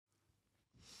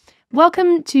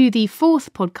Welcome to the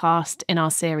fourth podcast in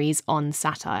our series on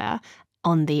satire,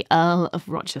 on the Earl of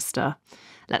Rochester.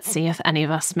 Let's see if any of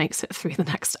us makes it through the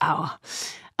next hour.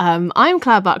 I'm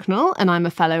Clare Bucknell, and I'm a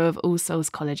Fellow of All Souls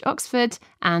College, Oxford,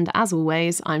 and as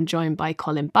always, I'm joined by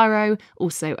Colin Burrow,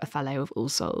 also a Fellow of All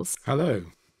Souls. Hello.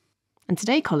 And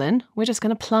today, Colin, we're just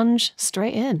going to plunge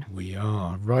straight in. We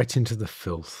are, right into the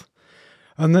filth.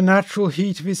 And the natural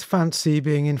heat of his fancy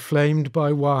being inflamed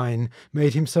by wine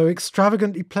made him so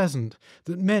extravagantly pleasant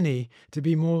that many, to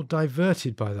be more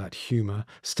diverted by that humour,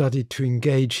 studied to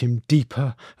engage him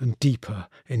deeper and deeper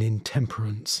in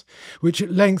intemperance, which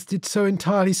at length did so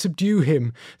entirely subdue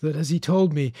him that, as he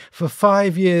told me, for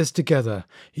 5 years together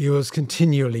he was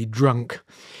continually drunk.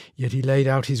 Yet he laid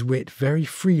out his wit very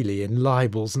freely in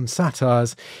libels and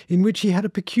satires, in which he had a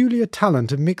peculiar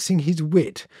talent of mixing his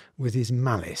wit with his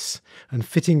malice, and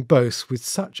fitting both with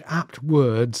such apt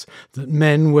words that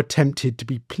men were tempted to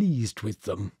be pleased with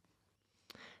them.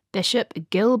 Bishop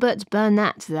Gilbert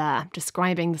Burnet there,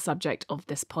 describing the subject of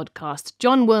this podcast,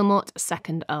 John Wilmot,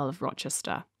 2nd Earl of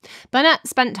Rochester. Burnet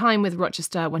spent time with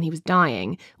Rochester when he was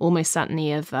dying, almost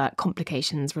certainly of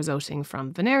complications resulting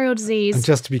from venereal disease. And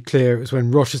just to be clear, it was when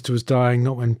Rochester was dying,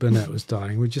 not when Burnet was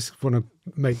dying. We just want to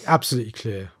make absolutely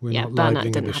clear we're not Burnet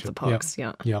libeling didn't the bishop. have the pox,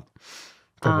 Yeah,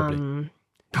 probably.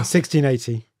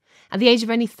 1680. At the age of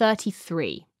only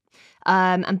 33.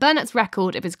 And Burnet's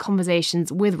record of his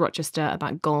conversations with Rochester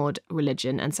about God,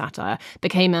 religion and satire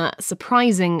became a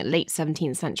surprising late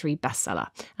 17th century bestseller,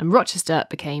 and Rochester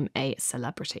became a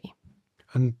celebrity.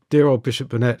 And dear old Bishop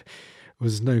Burnet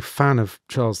was no fan of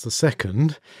Charles II,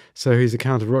 so his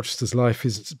account of Rochester's life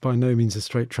is by no means a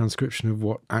straight transcription of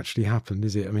what actually happened,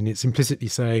 is it? I mean, it's implicitly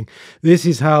saying, this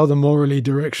is how the morally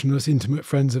directionless intimate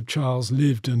friends of Charles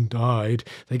lived and died.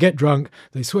 They get drunk,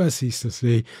 they swear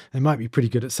ceaselessly, they might be pretty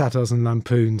good at satires and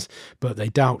lampoons, but they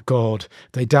doubt God,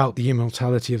 they doubt the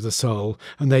immortality of the soul,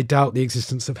 and they doubt the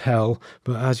existence of hell,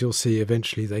 but as you'll see,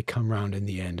 eventually they come round in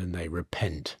the end and they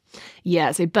repent.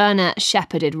 Yeah, so Burnet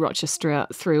shepherded Rochester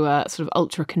through a sort of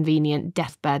ultra-convenient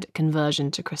deathbed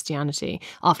conversion to Christianity.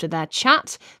 After their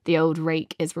chat, the old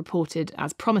rake is reported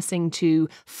as promising to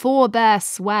forbear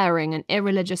swearing and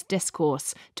irreligious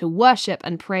discourse, to worship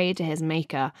and pray to his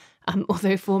Maker,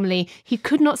 although formerly he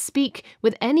could not speak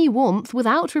with any warmth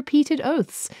without repeated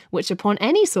oaths, which upon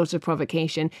any sort of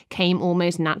provocation came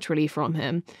almost naturally from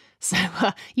him. So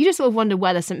you just sort of wonder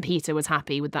whether St. Peter was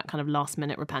happy with that kind of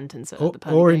last-minute repentance at the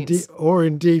pearly gates. Or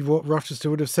indeed what Rochester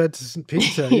would have said to St.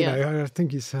 Peter. Yeah. You know, I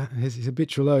think his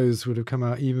habitual oaths would have come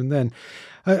out even then.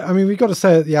 I mean, we've got to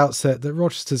say at the outset that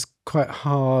Rochester's quite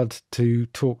hard to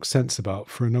talk sense about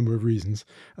for a number of reasons.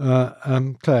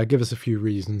 Claire, give us a few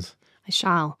reasons. I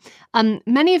shall.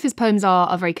 Many of his poems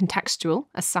are very contextual,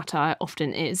 as satire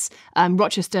often is.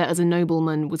 Rochester, as a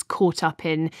nobleman, was caught up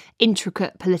in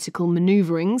intricate political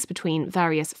manoeuvrings between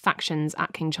various factions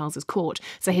at King Charles's court,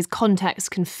 so his context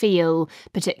can feel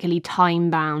particularly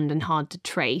time-bound and hard to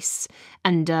trace,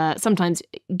 and sometimes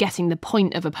getting the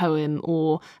point of a poem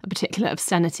or a particular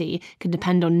obscenity can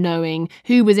depend on knowing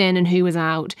who was in and who was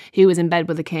out, who was in bed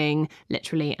with the king,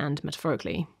 literally and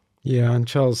metaphorically. Yeah, and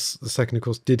Charles II, of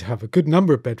course, did have a good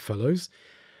number of bedfellows.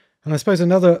 And I suppose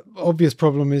another obvious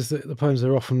problem is that the poems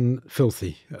are often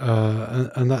filthy.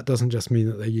 And that doesn't just mean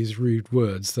that they use rude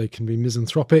words. They can be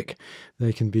misanthropic,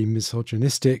 they can be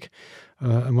misogynistic.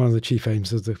 And one of the chief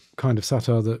aims of the kind of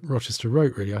satire that Rochester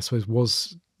wrote, really, I suppose,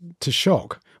 was to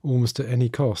shock almost at any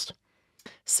cost.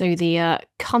 So the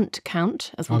cunt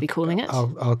count, as we'll be calling it.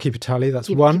 I'll keep a tally. That's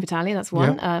one. Keep a tally. That's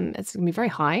one. Yep. It's going to be very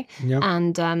high. Yep.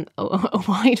 And a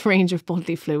wide range of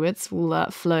bodily fluids will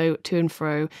flow to and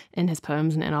fro in his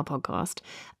poems and in our podcast.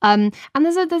 And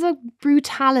there's a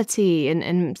brutality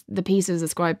in the pieces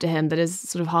ascribed to him that is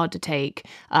sort of hard to take.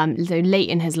 So late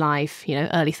in his life,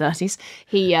 early 30s,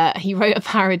 he wrote a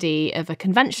parody of a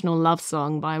conventional love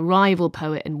song by a rival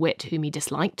poet and wit whom he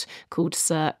disliked, called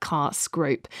Sir Car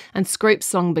Scrope. And Scrope's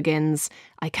song begins,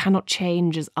 "I cannot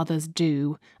change as others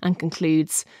do," and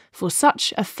concludes, "For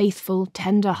such a faithful,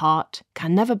 tender heart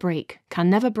can never break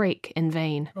in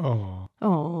vain."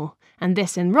 Oh. And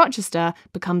this in Rochester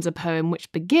becomes a poem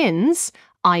which begins,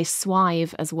 "I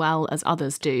swive as well as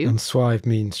others do." And swive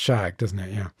means shag, doesn't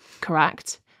it? Yeah.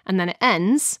 Correct. And then it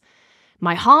ends,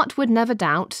 "My heart would never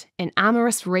doubt, in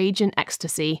amorous rage and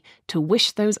ecstasy, to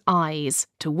wish those eyes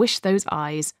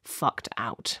fucked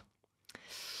out."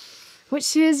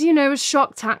 Which is, a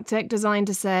shock tactic designed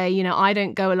to say, I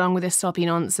don't go along with this soppy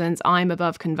nonsense, I'm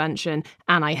above convention,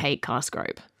 and I hate Car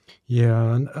Scrope.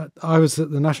 Yeah, and I was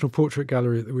at the National Portrait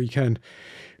Gallery at the weekend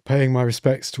paying my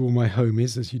respects to all my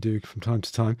homies, as you do from time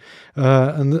to time.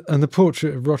 And the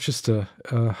portrait of Rochester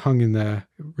hung in there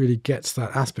really gets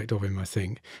that aspect of him, I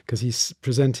think, because he's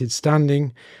presented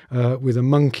standing with a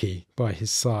monkey by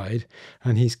his side,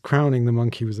 and he's crowning the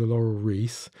monkey with a laurel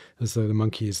wreath, as though the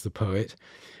monkey is the poet.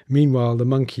 Meanwhile, the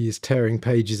monkey is tearing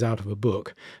pages out of a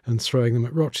book and throwing them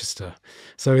at Rochester.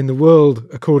 So in the world,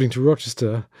 according to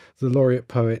Rochester, the laureate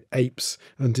poet apes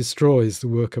and destroys the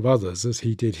work of others, as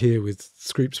he did here with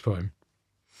Scrope's poem.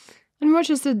 And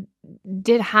Rochester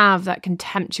did have that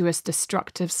contemptuous,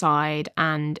 destructive side,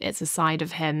 and it's a side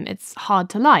of him it's hard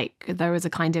to like. There is a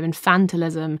kind of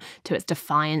infantilism to its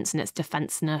defiance and its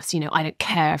defensiveness. I don't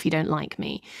care if you don't like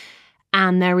me.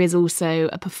 And there is also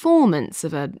a performance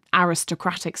of an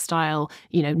aristocratic style,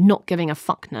 not giving a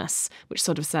fuckness, which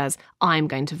sort of says, I'm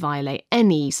going to violate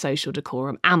any social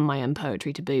decorum and my own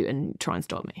poetry to boot and try and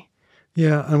stop me.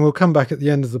 Yeah, and we'll come back at the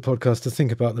end of the podcast to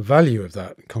think about the value of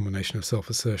that combination of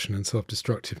self-assertion and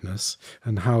self-destructiveness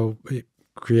and how it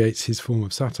creates his form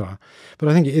of satire. But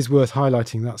I think it is worth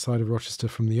highlighting that side of Rochester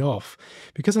from the off,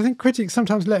 because I think critics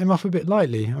sometimes let him off a bit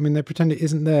lightly. I mean, they pretend it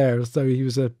isn't there, as though he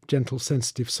was a gentle,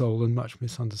 sensitive soul and much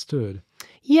misunderstood.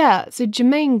 Yeah, so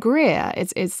Germaine Greer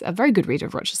is a very good reader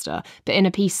of Rochester, but in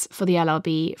a piece for the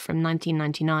LRB from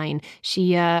 1999,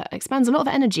 she expends a lot of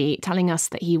energy telling us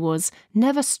that he was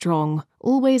never strong,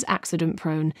 always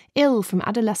accident-prone, ill from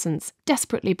adolescence,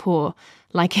 desperately poor,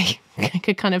 like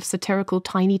a kind of satirical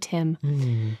Tiny Tim.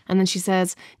 And then she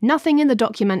says, nothing in the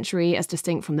documentary, as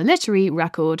distinct from the literary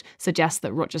record, suggests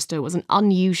that Rochester was an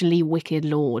unusually wicked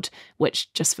lord,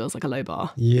 which just feels like a low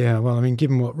bar. Yeah, well, I mean,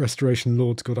 given what Restoration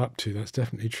lords got up to, that's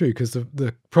definitely true, because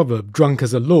the proverb, drunk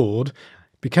as a lord,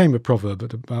 became a proverb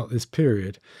at about this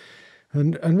period.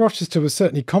 And Rochester was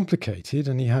certainly complicated,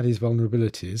 and he had his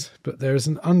vulnerabilities, but there is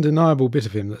an undeniable bit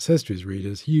of him that says to his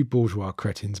readers, you bourgeois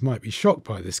cretins might be shocked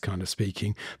by this kind of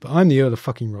speaking, but I'm the Earl of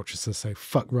fucking Rochester, so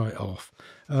fuck right off.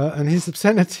 And his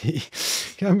obscenity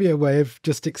can be a way of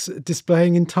just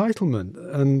displaying entitlement,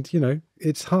 and,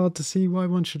 it's hard to see why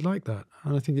one should like that.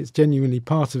 And I think it's genuinely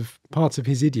part of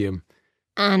his idiom.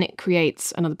 And it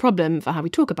creates another problem for how we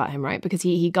talk about him, right? Because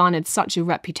he garnered such a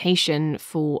reputation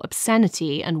for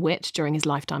obscenity and wit during his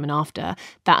lifetime and after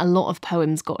that a lot of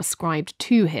poems got ascribed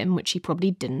to him, which he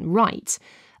probably didn't write.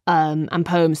 And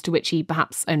poems to which he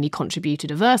perhaps only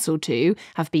contributed a verse or two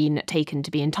have been taken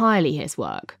to be entirely his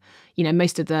work.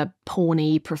 Most of the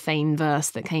porny, profane verse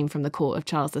that came from the court of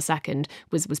Charles II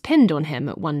was pinned on him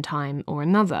at one time or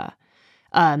another.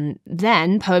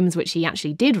 Then poems which he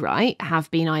actually did write have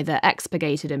been either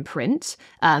expurgated in print,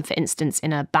 for instance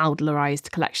in a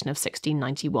Bowdlerized collection of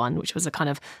 1691, which was a kind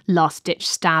of last-ditch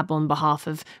stab on behalf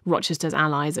of Rochester's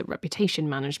allies at reputation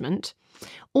management,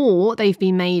 or they've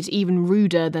been made even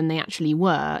ruder than they actually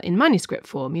were in manuscript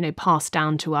form, passed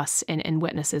down to us in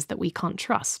witnesses that we can't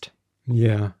trust.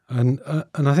 Yeah, and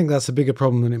I think that's a bigger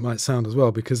problem than it might sound as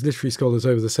well, because literary scholars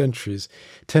over the centuries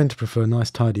tend to prefer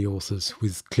nice, tidy authors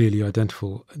with clearly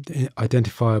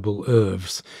identifiable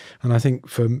oeuvres. And I think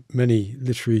for many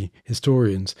literary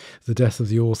historians, the death of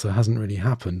the author hasn't really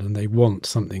happened, and they want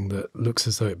something that looks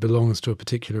as though it belongs to a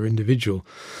particular individual.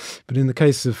 But in the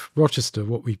case of Rochester,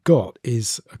 what we've got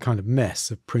is a kind of mess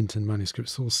of print and manuscript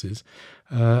sources,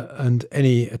 and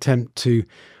any attempt to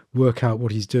work out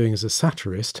what he's doing as a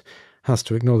satirist has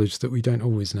to acknowledge that we don't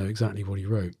always know exactly what he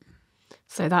wrote.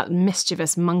 So that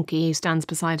mischievous monkey who stands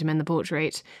beside him in the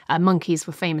portrait, monkeys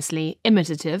were famously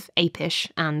imitative, apish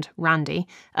and randy,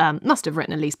 must have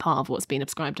written at least part of what's been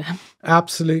ascribed to him.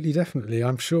 Absolutely, definitely,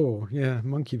 I'm sure. Yeah,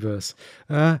 monkey verse.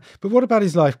 But what about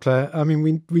his life, Claire? I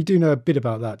mean, we do know a bit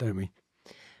about that, don't we?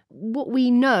 What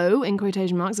we know, in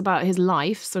quotation marks, about his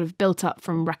life, sort of built up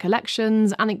from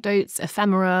recollections, anecdotes,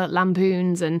 ephemera,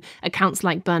 lampoons, and accounts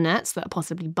like Burnet's that are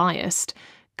possibly biased,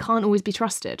 can't always be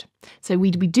trusted. So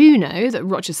we do know that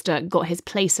Rochester got his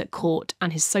place at court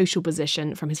and his social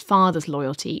position from his father's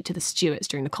loyalty to the Stuarts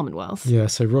during the Commonwealth. Yeah,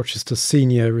 so Rochester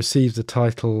Senior received the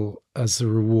title as a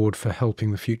reward for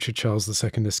helping the future Charles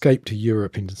II escape to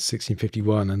Europe in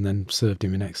 1651 and then served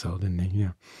him in exile, didn't he?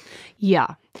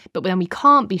 Yeah, but then we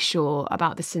can't be sure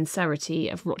about the sincerity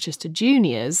of Rochester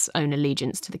Jr.'s own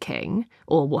allegiance to the king,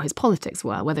 or what his politics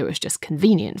were, whether it was just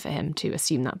convenient for him to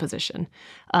assume that position.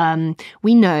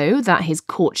 We know that his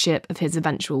courtship of his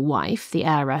eventual wife, the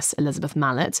heiress Elizabeth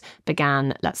Mallet,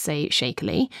 began, let's say,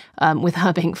 shakily, with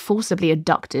her being forcibly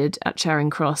abducted at Charing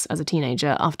Cross as a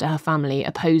teenager after her family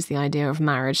opposed the idea of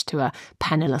marriage to a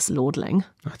penniless lordling.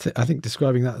 I think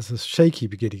describing that as a shaky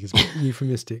beginning is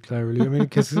euphemistic, Claire, really. I mean,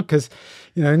 because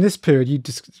in this period,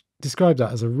 described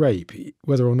that as a rape,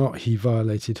 whether or not he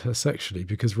violated her sexually,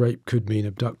 because rape could mean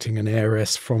abducting an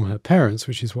heiress from her parents,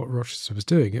 which is what Rochester was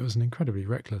doing. It was an incredibly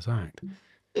reckless act.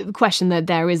 The question that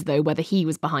there is, though, whether he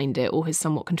was behind it or his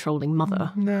somewhat controlling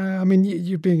mother. No, I mean,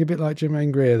 you're being a bit like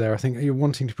Germaine Greer there. I think you're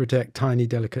wanting to protect tiny,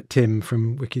 delicate Tim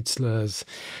from wicked slurs.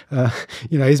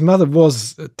 His mother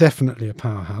was definitely a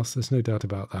powerhouse. There's no doubt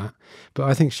about that. But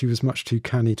I think she was much too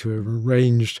canny to have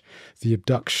arranged the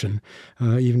abduction,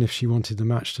 even if she wanted the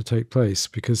match to take place,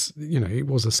 because, it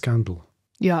was a scandal.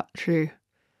 Yeah, true.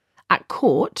 At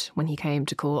court, when he came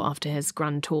to court after his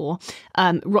grand tour,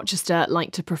 Rochester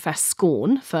liked to profess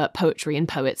scorn for poetry and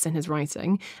poets in his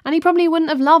writing, and he probably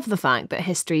wouldn't have loved the fact that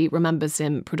history remembers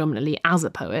him predominantly as a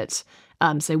poet.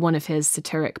 So one of his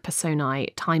satiric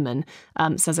personae, Timon,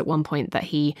 says at one point that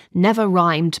he never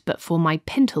rhymed but for my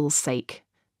pintal's sake.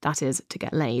 That is, to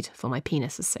get laid for my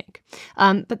penis's sake.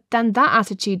 But then that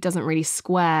attitude doesn't really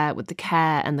square with the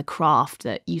care and the craft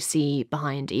that you see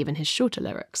behind even his shorter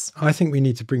lyrics. I think we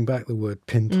need to bring back the word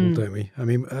pintle, don't we? I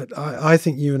mean, I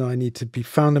think you and I need to be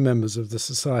founder members of the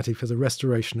Society for the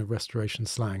Restoration of Restoration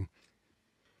Slang.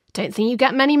 Don't think you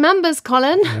get many members,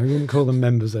 Colin. No, we wouldn't call them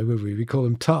members, though, would we? We call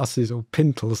them tarses or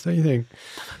pintles, don't you think?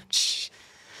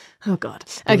 Oh, God.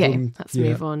 Okay, let's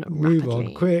move on rapidly. Move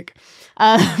on, quick.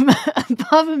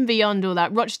 Above and beyond all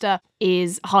that, Rochester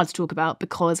is hard to talk about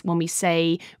because when we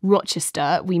say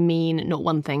Rochester, we mean not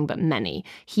one thing but many.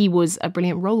 He was a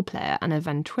brilliant role player and a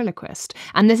ventriloquist.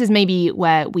 And this is maybe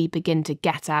where we begin to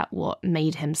get at what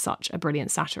made him such a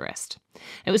brilliant satirist.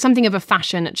 It was something of a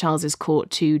fashion at Charles's court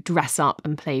to dress up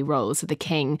and play roles. So the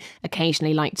king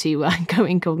occasionally liked to go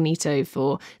incognito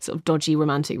for sort of dodgy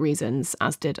romantic reasons,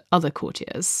 as did other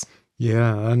courtiers.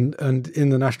 Yeah, and in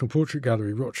the National Portrait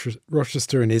Gallery,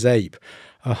 Rochester and his ape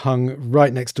are hung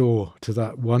right next door to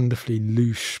that wonderfully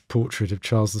louche portrait of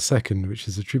Charles II, which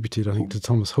is attributed, I think, to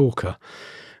Thomas Hawker.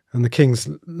 And the king's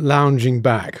lounging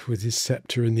back with his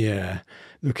sceptre in the air,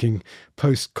 looking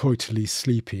post-coitally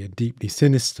sleepy and deeply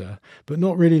sinister, but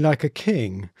not really like a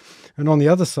king. And on the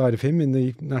other side of him, in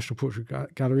the National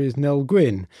Portrait Gallery, is Nell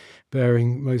Gwyn,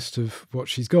 bearing most of what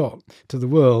she's got to the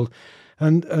world.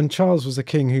 And Charles was a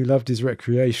king who loved his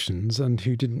recreations and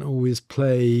who didn't always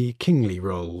play kingly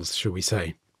roles, shall we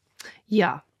say.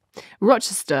 Yeah.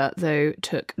 Rochester, though,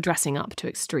 took dressing up to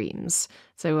extremes.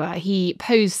 So he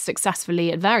posed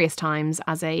successfully at various times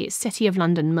as a City of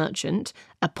London merchant,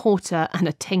 a porter and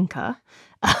a tinker,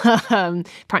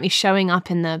 apparently showing up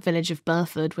in the village of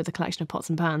Burford with a collection of pots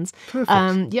and pans.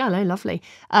 Perfect. Yeah, no, lovely.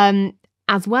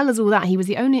 As well as all that, he was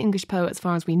the only English poet, as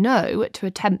far as we know, to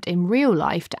attempt in real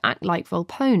life to act like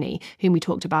Volpone, whom we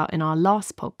talked about in our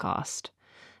last podcast.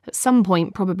 At some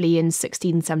point, probably in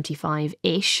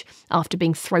 1675-ish, after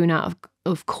being thrown out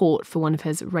of court for one of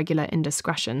his regular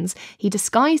indiscretions, he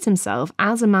disguised himself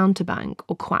as a mountebank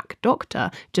or quack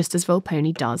doctor, just as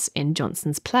Volpone does in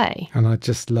Jonson's play. And I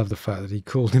just love the fact that he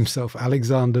called himself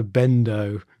Alexander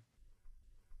Bendo.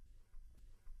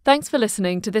 Thanks for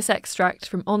listening to this extract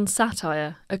from On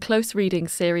Satire, a close reading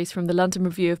series from the London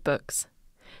Review of Books.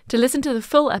 To listen to the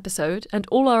full episode and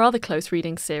all our other close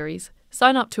reading series,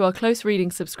 sign up to our close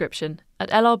reading subscription at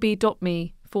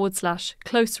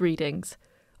lrb.me/close readings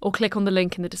or click on the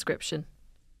link in the description.